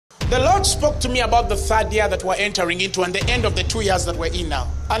The Lord spoke to me about the third year that we're entering into and the end of the 2 years that we're in now.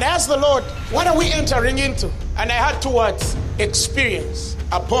 And I asked the Lord, what are we entering into? And I had 2 words: experience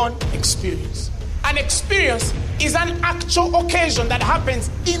upon experience. An experience is an actual occasion that happens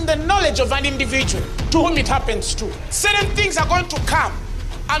in the knowledge of an individual to whom it happens to. Certain things are going to come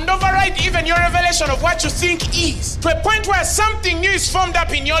and override even your revelation of what you think is, to a point where something new is formed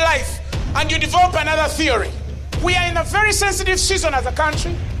up in your life and you develop another theory. We are in a very sensitive season as a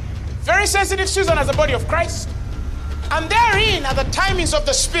country, very sensitive season as a body of Christ, and therein are the timings of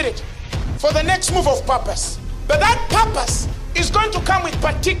the Spirit for the next move of purpose. But that purpose is going to come with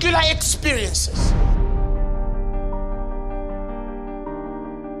particular experiences.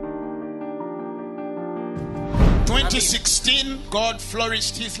 In 2016, God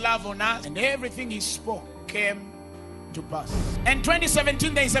flourished his love on us, and everything he spoke came to pass. In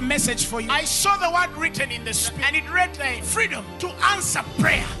 2017, there is a message for you. I saw the word written in the Spirit, and it read freedom to answer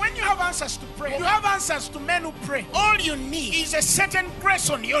prayer. When you have answers to prayer, you have answers to men who pray. All you need is a certain grace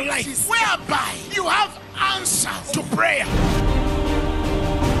on your life, whereby you have answers to prayer.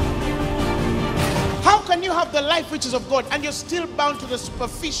 How can you have the life which is of God and you're still bound to the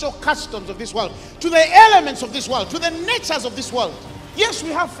superficial customs of this world, to the elements of this world, to the natures of this world? Yes, we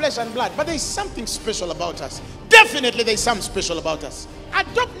have flesh and blood, but there's something special about us. Definitely there's something special about us.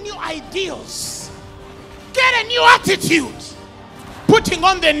 Adopt new ideals. Get a new attitude. Putting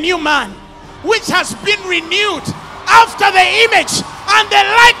on the new man, which has been renewed after the image and the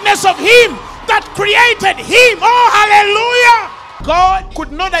likeness of him that created him. Oh, hallelujah! God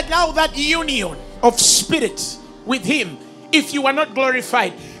could not allow that union of spirit with him if you are not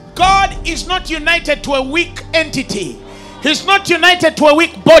glorified. God is not united to a weak entity. He's not united to a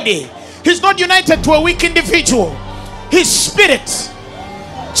weak body. He's not united to a weak individual. His spirit.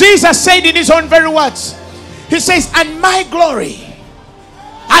 Jesus said in his own very words, he says, and my glory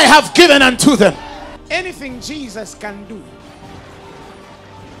I have given unto them. Anything Jesus can do,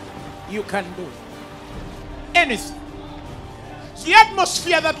 you can do. Anything. The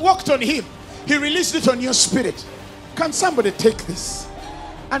atmosphere that walked on him, he released it on your spirit. Can somebody take this?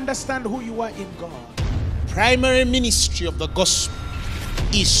 Understand who you are in God. Primary ministry of the gospel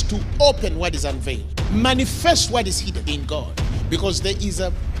is to open what is unveiled, manifest what is hidden in God, because there is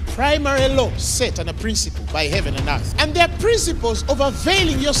a primary law set and a principle by heaven and earth, and there are principles of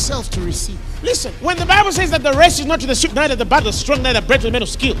availing yourself to receive. Listen, when the Bible says that the race is not to the swift, neither the battle strong, neither bread to the men of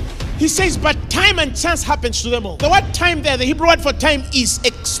skill, he says, but time and chance happens to them all. The word time there, the Hebrew word for time, is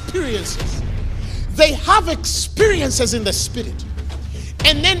experiences. They have experiences in the spirit.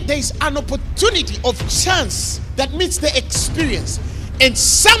 And then there's an opportunity of chance that meets the experience. And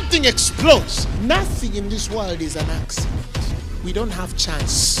something explodes. Nothing in this world is an accident. We don't have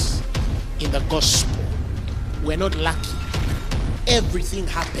chance in the gospel. We're not lucky. Everything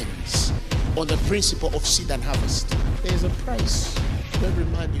happens on the principle of seed and harvest. There's a price to every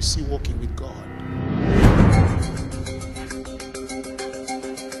man you see walking with God.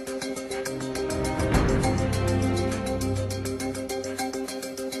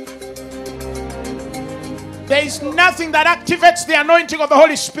 There is nothing that activates the anointing of the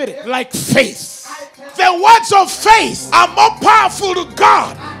Holy Spirit like faith. The words of faith are more powerful to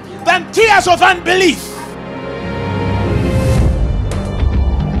God than tears of unbelief.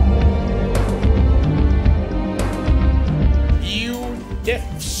 You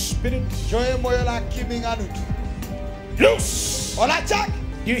deaf spirit, loose.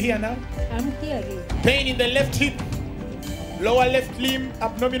 Do you hear now? I'm hearing. Pain in the left hip, lower left limb,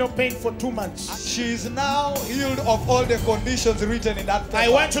 abdominal pain for 2 months. She is now healed of all the conditions written in that paper. I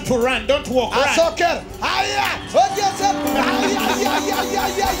want you to run, don't walk. Run.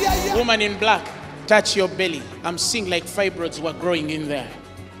 Woman in black, touch your belly. I'm seeing like fibroids were growing in there.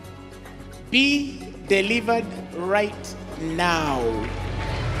 Be delivered right now.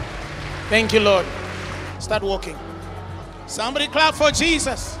 Thank you, Lord. Start walking. Somebody clap for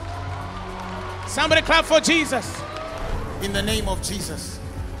Jesus. Somebody clap for Jesus. In the name of Jesus,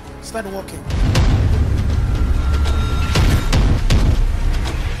 start walking.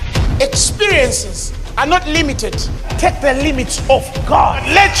 Experiences are not limited. Take the limits off God.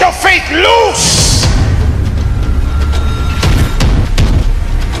 Let your faith loose.